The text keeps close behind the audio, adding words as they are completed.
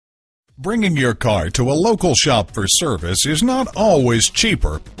Bringing your car to a local shop for service is not always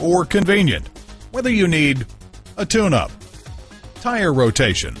cheaper or convenient. Whether you need a tune-up, tire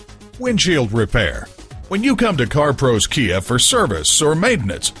rotation, windshield repair. When you come to CarPros Kia for service or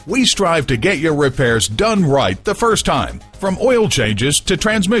maintenance, we strive to get your repairs done right the first time. From oil changes to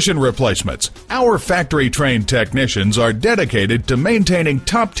transmission replacements, our factory-trained technicians are dedicated to maintaining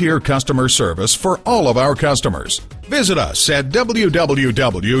top-tier customer service for all of our customers. Visit us at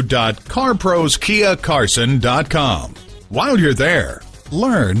www.carproskiacarson.com. While you're there,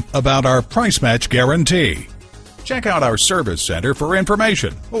 learn about our price match guarantee. Check out our service center for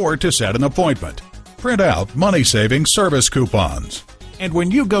information or to set an appointment. Print out money-saving service coupons. And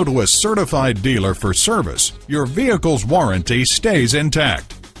when you go to a certified dealer for service, your vehicle's warranty stays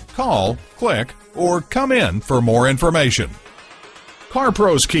intact. Call, click, or come in for more information.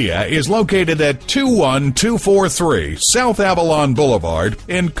 CarPros Kia is located at 21243 South Avalon Boulevard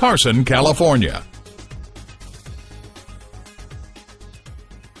in Carson, California.